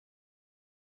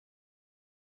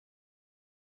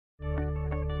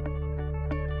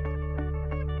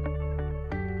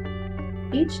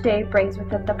Each day brings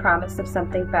with it the promise of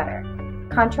something better.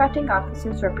 Contracting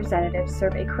officers' representatives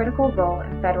serve a critical role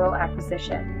in federal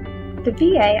acquisition. The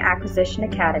VA Acquisition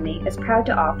Academy is proud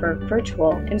to offer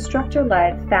virtual,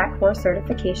 instructor-led FACCOR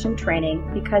certification training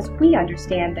because we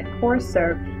understand that cores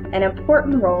serve an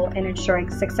important role in ensuring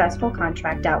successful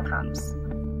contract outcomes.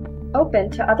 Open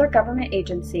to other government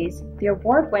agencies, the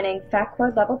award-winning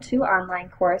FACCOR Level 2 online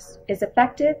course is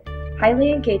effective,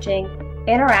 highly engaging,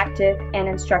 interactive, and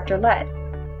instructor-led.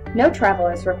 No travel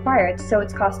is required, so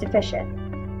it's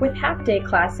cost-efficient. With half-day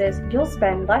classes, you'll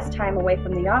spend less time away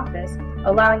from the office,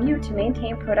 allowing you to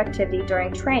maintain productivity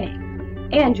during training,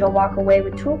 and you'll walk away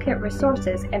with toolkit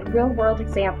resources and real-world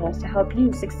examples to help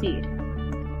you succeed.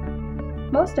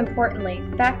 Most importantly,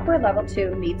 FACCOR Level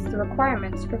 2 meets the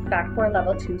requirements for FACCOR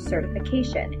Level 2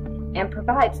 certification and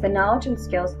provides the knowledge and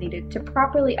skills needed to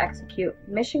properly execute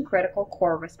mission-critical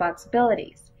core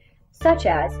responsibilities, such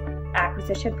as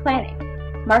acquisition planning,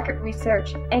 market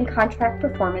research, and contract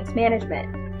performance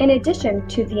management. In addition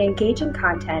to the engaging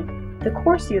content, the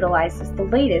course utilizes the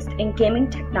latest in gaming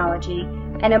technology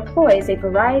and employs a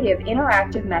variety of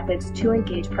interactive methods to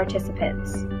engage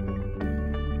participants.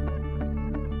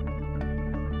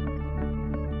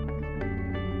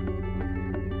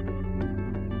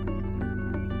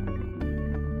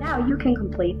 Now you can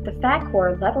complete the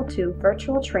FACCOR Level 2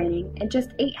 virtual training in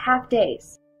just 8 half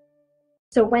days.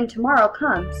 So when tomorrow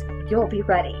comes, you'll be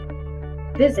ready.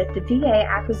 Visit the VA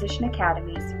Acquisition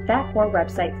Academy's FACCOR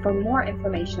website for more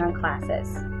information on classes.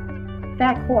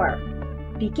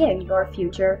 FACCOR. Begin your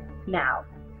future now.